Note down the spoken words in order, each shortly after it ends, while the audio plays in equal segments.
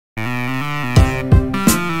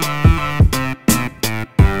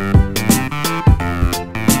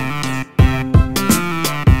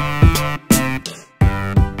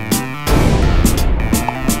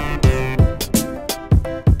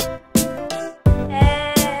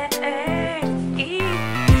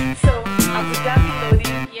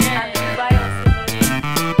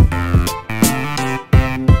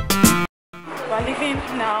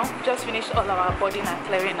boarding and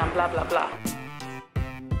clearing and blah blah blah.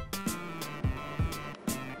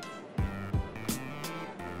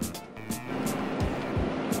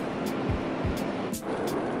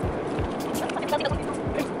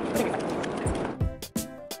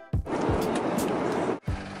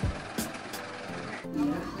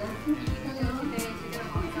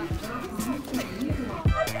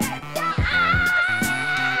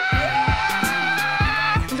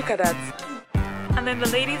 Look at that. And then the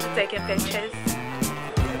ladies are taking pictures.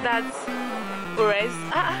 That's Ures.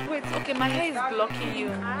 Wait, okay, my hair is blocking you.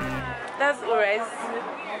 That's Ures,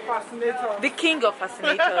 the king of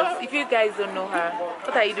fascinators. If you guys don't know her,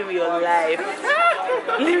 what are you doing with your life?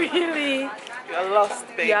 Really? You're lost,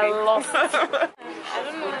 baby. You're lost. I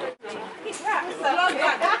don't know.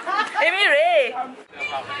 Emire.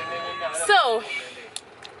 So,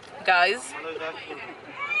 guys,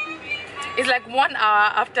 it's like 1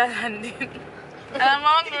 hour after landing. And I'm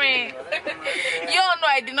hungry. You all know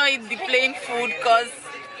I did not eat the plain food because,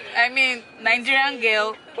 I mean, Nigerian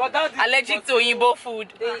girl, allergic to Igbo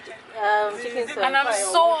food. And I'm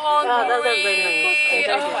so hungry.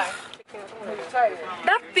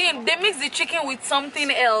 That thing, they mix the chicken with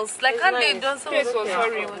something else. Like, can't they do something?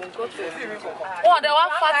 Oh, they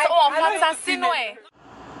want fat. Oh, fat sinoe.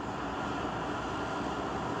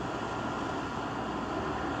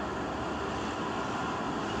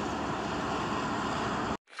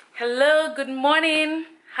 Hello, good morning.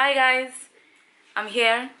 Hi guys, I'm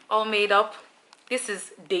here all made up. This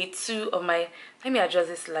is day 2 of my, let me adjust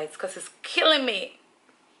this lights because it's killing me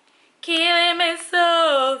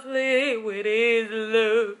softly with his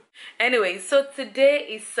love. Anyway, so today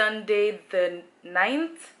is Sunday the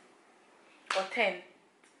 9th or 10th.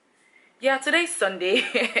 Yeah, today's Sunday.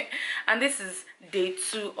 And this is day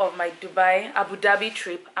 2 of my Abu Dhabi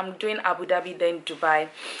trip. I'm doing Abu Dhabi then Dubai.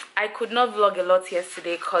 I could not vlog a lot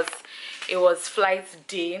yesterday because it was flight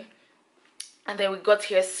day, and then we got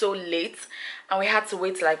here so late and we had to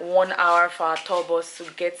wait like 1 hour for our tour bus to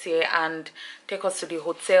get here and take us to the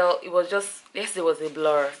hotel. It was just, yesterday was a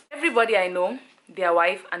blur. Everybody I know, their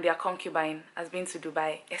wife and their concubine has been to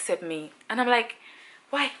Dubai except me, and I'm like,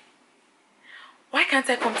 why can't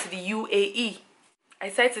I come to the UAE? I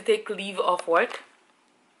decided to take leave off work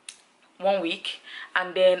 1 week,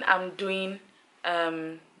 and then I'm doing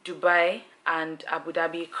Dubai and Abu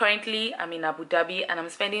Dhabi. Currently I'm in Abu Dhabi and I'm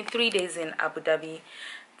spending 3 days in Abu Dhabi,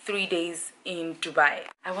 3 days in Dubai.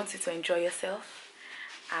 I want you to enjoy yourself,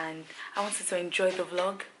 and I want you to enjoy the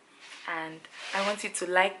vlog, and I want you to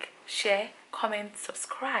like, share, comment,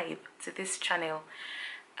 subscribe to this channel.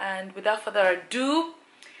 And without further ado,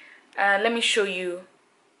 let me show you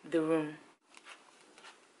the room.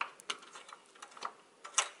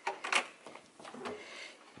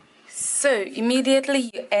 So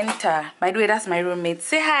immediately you enter. By the way, that's my roommate.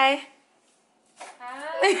 Say hi.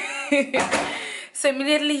 Hi. So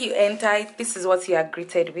immediately you enter, this is what you are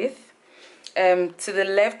greeted with. To the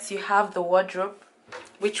left you have the wardrobe,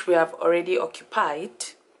 which we have already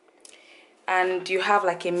occupied, and you have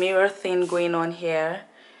like a mirror thing going on here.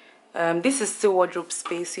 This is still wardrobe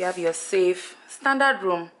space. You have your safe, standard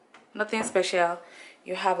room, nothing special.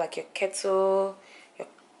 You have like your kettle,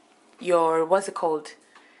 your what's it called,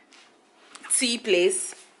 tea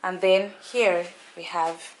place, and then here we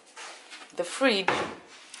have the fridge,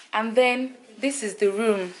 and then this is the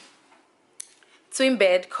room, twin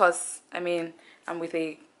bed, cause I mean I'm with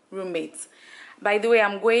a roommate. By the way,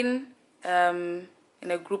 I'm going in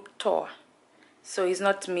a group tour, so it's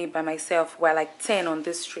not me by myself. We're like 10 on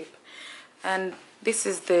this trip. And this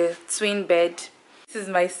is the twin bed. This is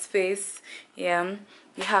my space. Yeah,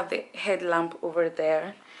 you have the headlamp over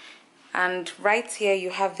there, and right here you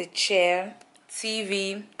have the chair,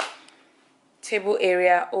 TV, table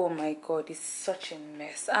area. Oh my god, it's such a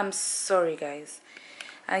mess. I'm sorry guys.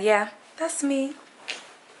 And yeah, that's me.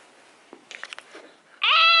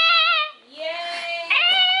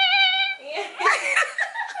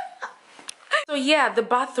 So yeah, the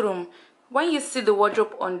bathroom. When you see the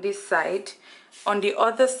wardrobe on this side, on the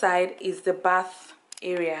other side is the bath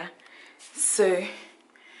area. So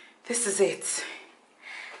this is it.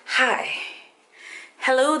 Hi,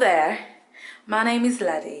 hello there, my name is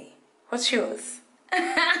Ladi. What's yours?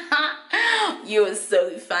 You're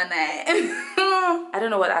so funny. I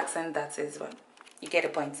don't know what accent that is, but you get the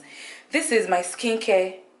point. This is my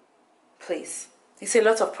skincare place. It's a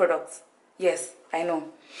lot of products. Yes, I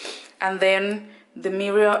know. And then the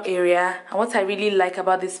mirror area. And what I really like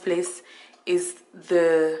about this place is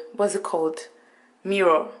the, what's it called,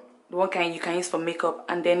 mirror, the one kind you can use for makeup,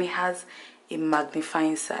 and then it has a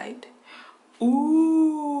magnifying side.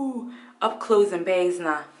 Ooh, up close and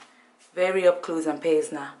personal, very up close and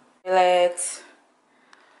personal. Toilet,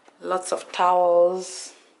 lots of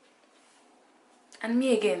towels, and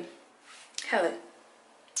me again. Hello.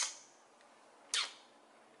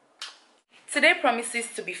 Today promises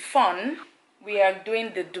to be fun. We are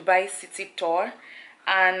doing the Dubai city tour,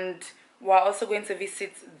 and we're also going to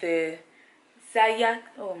visit the Zayat.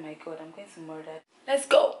 Oh my god, I'm going to murder. Let's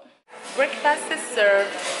go. Breakfast is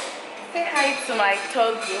served. Say hi to my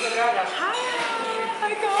toddler. Hi.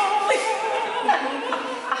 Hi guys.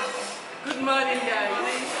 Good morning,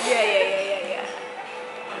 guys. Yeah.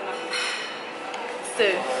 So,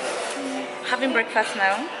 having breakfast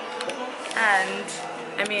now, and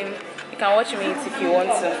I mean, you can watch me eat if you want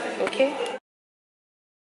to. Okay.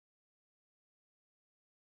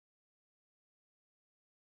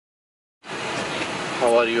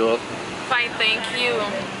 How are you all? Fine, thank you.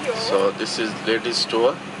 So this is ladies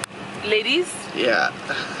tour. Ladies? Yeah.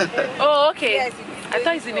 Oh, okay. I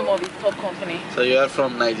thought it's the name of the top company. So you are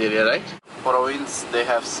from Nigeria, right? Province, they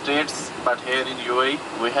have states, but here in UAE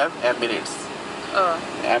we have Emirates. Oh.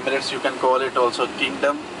 Emirates, you can call it also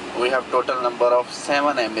kingdom. We have total number of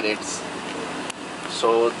 7 Emirates.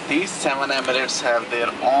 So these 7 Emirates have their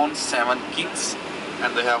own 7 kings,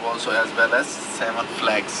 and they have also as well as 7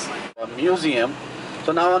 flags. A museum.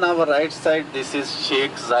 So now on our right side, this is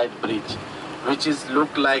Sheikh Zayed Bridge, which is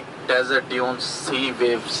look like desert dunes sea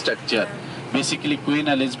wave structure. Basically, Queen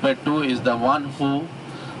Elizabeth II is the one who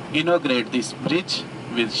inaugurated this bridge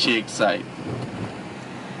with Sheikh Zayed.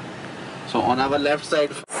 So on our left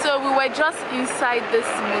side. So we were just inside this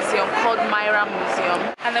museum called Myra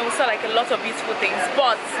Museum, and then we saw like a lot of beautiful things,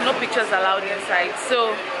 but no pictures allowed inside.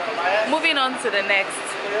 So moving on to the next.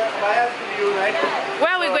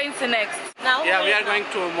 Where are we going to next? Now? Yeah, we are going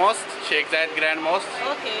to Mosque, Sheikh Zayed Grand Mosque.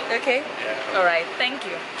 Okay. Yeah. All right. Thank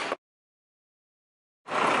you.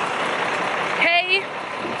 Hey,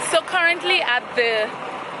 so currently at the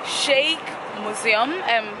Sheikh Museum,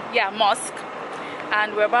 mosque,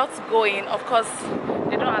 and we're about to go in. Of course,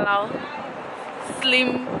 they don't allow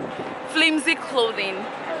flimsy clothing,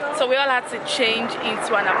 so we all had to change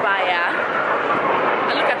into an abaya.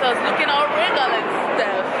 And look at us looking all regal and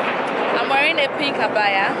stuff. I'm wearing a pink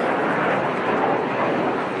abaya.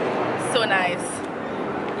 So nice.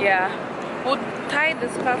 Yeah, we'll tie the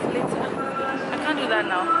scarf later. I can't do that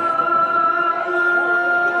now.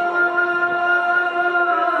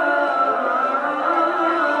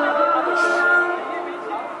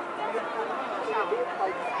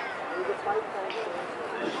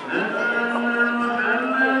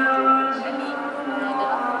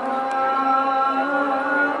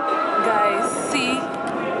 Guys, see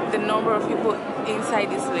the number of people inside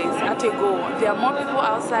this place. At a go, there are more people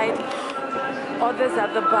outside, others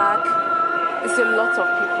at the back. It's a lot of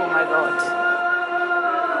people, my god.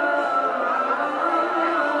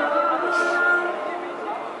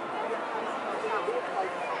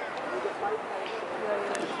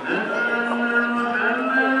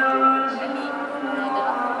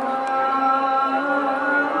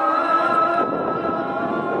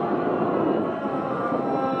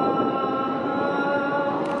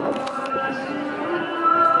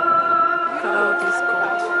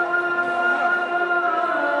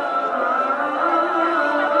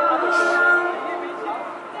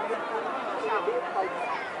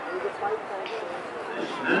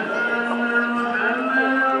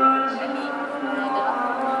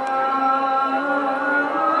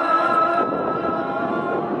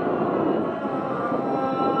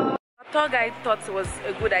 Tour guide thought it was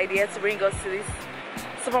a good idea to bring us to this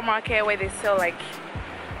supermarket where they sell like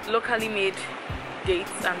locally made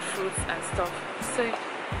dates and fruits and stuff. So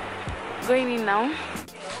going in now.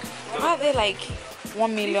 Why are there like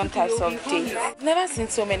 1 million types of dates? Never seen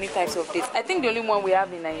so many types of dates. I think the only one we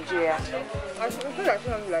have in Nigeria.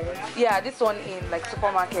 Yeah, this one in like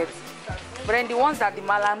supermarkets. But then the ones that the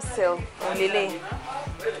Malam sell in Lele.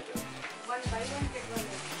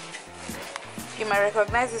 You might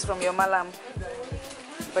recognize this from your Malam,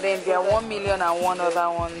 but then there are 1 million and one other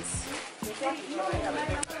ones.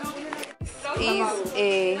 This is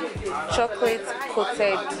a chocolate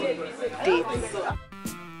coated date.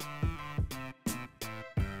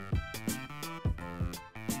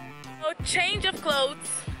 So change of clothes.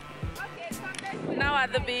 Now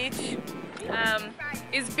at the beach.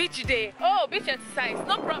 It's beach day. Oh, beach exercise.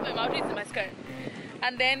 No problem. I'll do it in my skirt.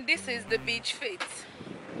 And then this is the beach fit.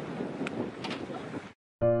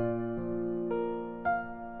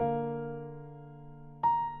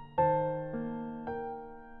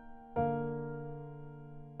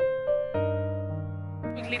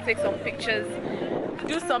 Take some pictures,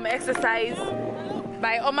 do some exercise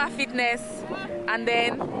by Oma Fitness, and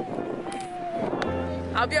then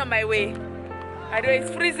I'll be on my way. I know it's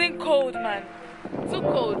freezing cold, man. Too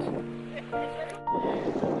cold.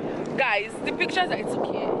 Guys, the pictures I took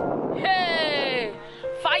here. Hey!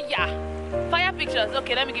 Fire! Fire pictures.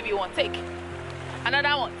 Okay, let me give you one. Take.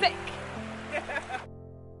 Another one. Take.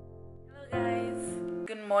 Hello guys.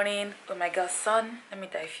 Good morning. Oh my God, sun. Let me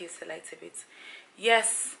diffuse the lights a bit.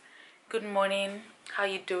 Yes. Good morning. How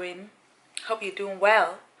you doing? Hope you're doing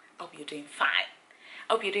well. Hope you're doing fine.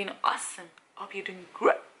 Hope you're doing awesome. Hope you're doing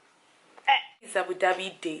great. It's Abu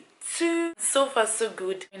Dhabi day 2. So far so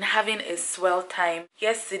good. Been having a swell time.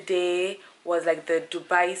 Yesterday was like the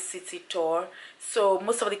Dubai city tour. So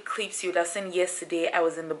most of the clips you would have seen yesterday, I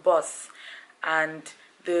was in the bus and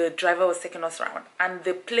the driver was taking us around. And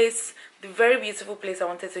the place, the very beautiful place I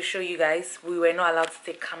wanted to show you guys, we were not allowed to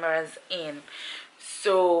take cameras in.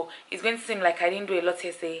 So it's going to seem like I didn't do a lot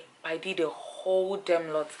yesterday, but I did a whole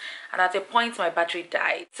damn lot. And at a point my battery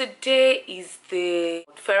died. Today is the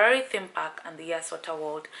Ferrari theme park and the ISSA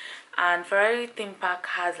World. And Ferrari theme park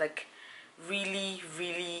has like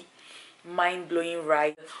really mind-blowing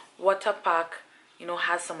ride. Water park, you know,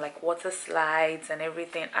 has some like water slides and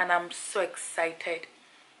everything, and I'm so excited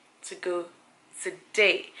to go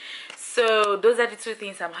today. So those are the two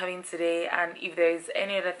things I'm having today, and if there is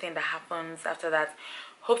any other thing that happens after that,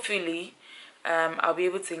 hopefully I'll be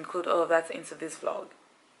able to include all of that into this vlog.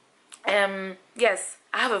 Yes,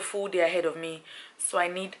 I have a full day ahead of me, so I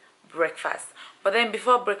need breakfast. But then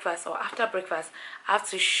before breakfast or after breakfast, I have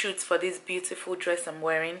to shoot for this beautiful dress I'm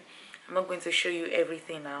wearing. I'm not going to show you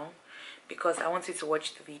everything now because I want you to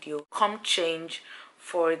watch the video. Come change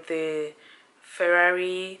for the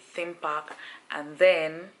Ferrari theme park and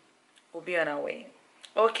then we'll be on our way.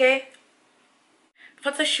 Okay?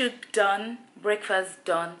 Photo shoot done, breakfast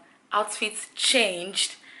done, outfits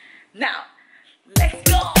changed. Now, let's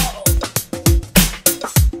go!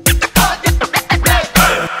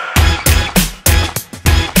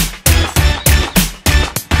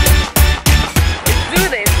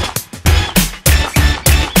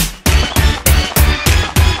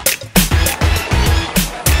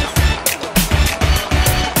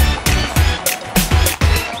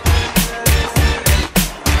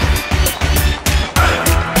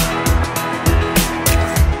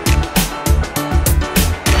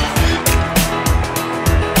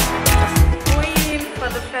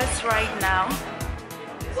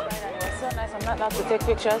 To take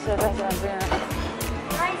pictures, so that's what I'm doing.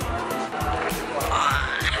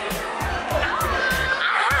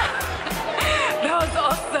 That was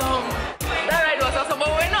awesome. That ride was awesome, but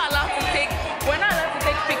we're not allowed to take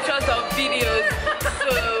pictures of videos.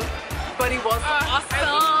 So, but it was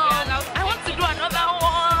awesome. I want to do another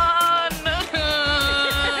one.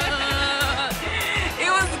 It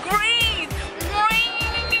was great.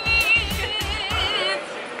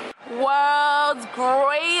 World's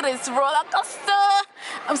greatest roller coaster.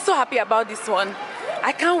 I'm so happy about this one.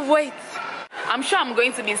 I can't wait. I'm sure I'm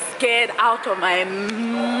going to be scared out of my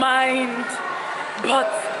mind, but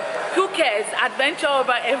who cares? Adventure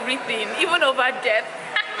over everything, even over death.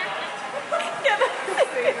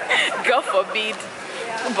 God forbid.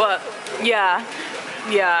 But yeah,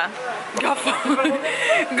 God forbid.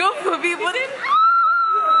 God forbid. But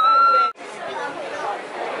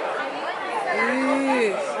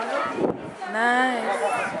nice.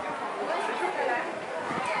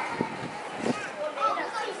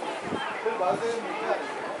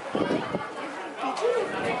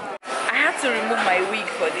 I had to remove my wig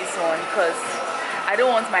for this one because I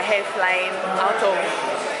don't want my hair flying out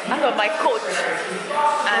of my coat.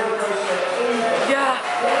 And yeah,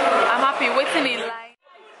 I'm happy waiting in line.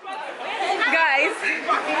 Guys,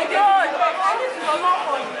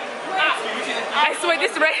 I swear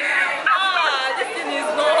this ride this thing is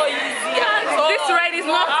not easy. This ride is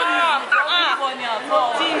not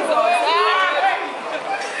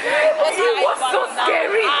it was so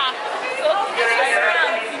scary.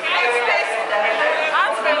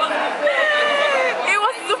 It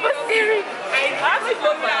was super scary. I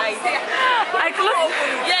closed my eyes. I closed.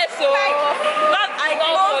 Yes, so not I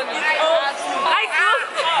closed. I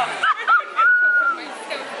closed.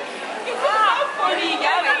 It's so funny.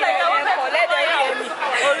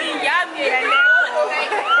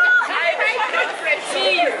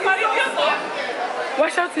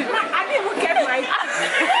 Watch out! I didn't even get my.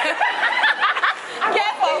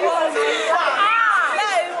 Get for what?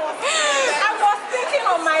 I was thinking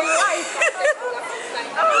of my life.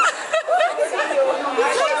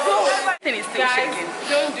 Is still shaking.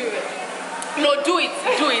 Don't do it. No, do it.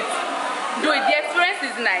 The experience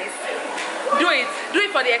is nice. Do it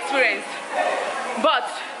for the experience. But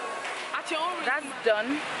at your own risk. That's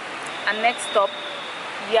done. And next stop,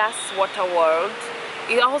 ISSA Water World.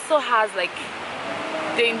 It also has like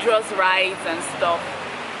dangerous rides and stuff.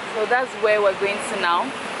 So that's where we're going to now.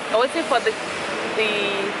 We're waiting for the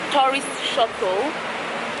tourist shuttle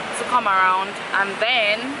to come around, and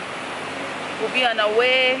then we'll be on our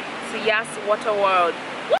way to Yas Water World.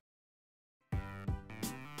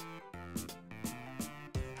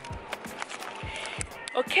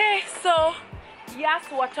 Okay, so Yas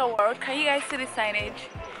Water World. Can you guys see the signage?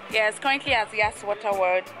 Yes, currently at Yas Water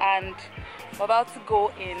World, and we're about to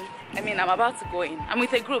go in. I'm about to go in. I'm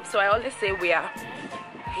with a group, so I always say we are.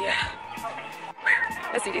 Yeah.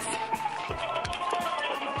 Let's do this.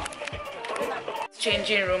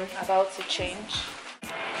 Changing room, about to change.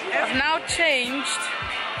 I've now changed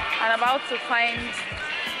and about to find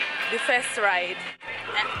the first ride.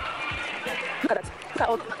 Look at that. Look at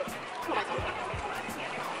all.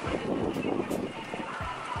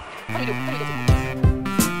 What do we do?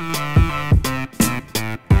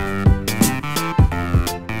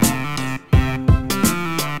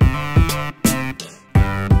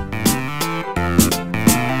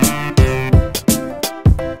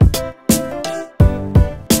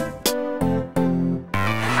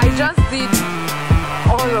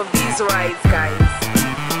 Rides, guys.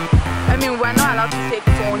 We're not allowed to take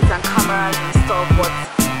phones and cameras and stuff, but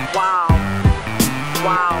wow,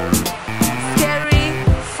 scary,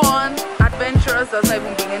 fun, adventurous does not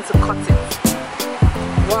even begin to cut it.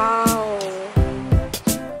 Wow.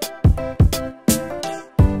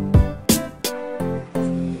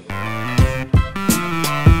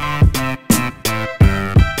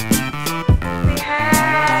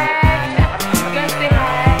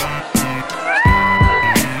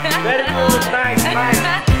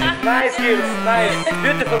 Nice,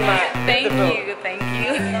 beautiful man. Thank you.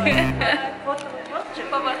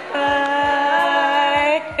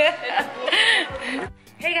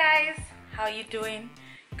 Hey guys, how you doing?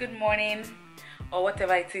 Good morning, or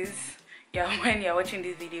whatever it is when you're watching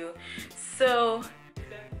this video. So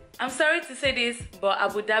I'm sorry to say this, but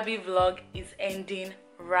Abu Dhabi vlog is ending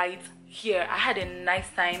right here. I had a nice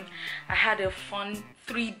time. I had a fun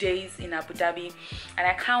 3 days in Abu Dhabi, and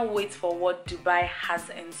I can't wait for what Dubai has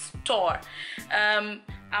in store.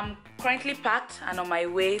 I'm currently packed and on my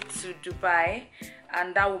way to Dubai,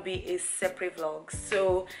 and that will be a separate vlog.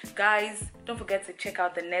 So guys, don't forget to check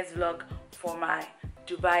out the next vlog for my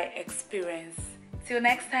Dubai experience. Till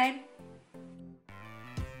next time.